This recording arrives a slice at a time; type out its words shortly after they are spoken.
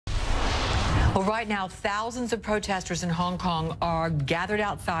Well, right now, thousands of protesters in Hong Kong are gathered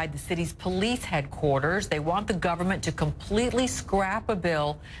outside the city's police headquarters. They want the government to completely scrap a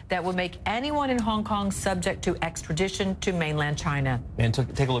bill that would make anyone in Hong Kong subject to extradition to mainland China. And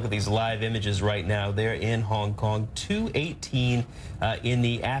take a look at these live images right now. They're in Hong Kong, 2:18 in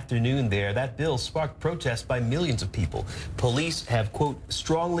the afternoon there. That bill sparked protests by millions of people. Police have, quote,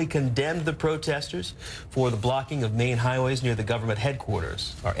 strongly condemned the protesters for the blocking of main highways near the government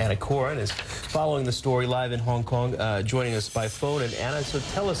headquarters. Our Anna Corin is following the story live in Hong Kong, joining us by phone. And Anna, so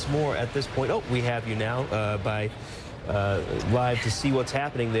tell us more at this point. Oh, we have you now live to see what's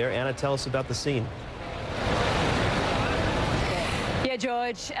happening there. Anna, tell us about the scene. Yeah,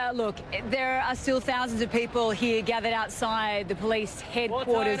 George, look, there are still thousands of people here gathered outside the police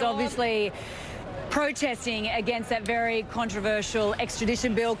headquarters, obviously protesting against that very controversial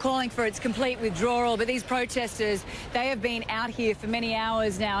extradition bill, calling for its complete withdrawal. But these protesters, they have been out here for many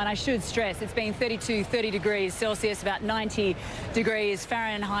hours now, and I should stress it's been 30 degrees Celsius, about 90 degrees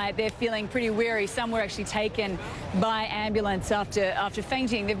Fahrenheit. They're feeling pretty weary. Some were actually taken by ambulance after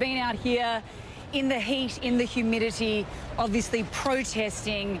fainting. They've been out here in the heat, in the humidity, obviously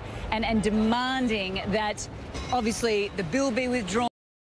protesting and demanding that obviously the bill be withdrawn.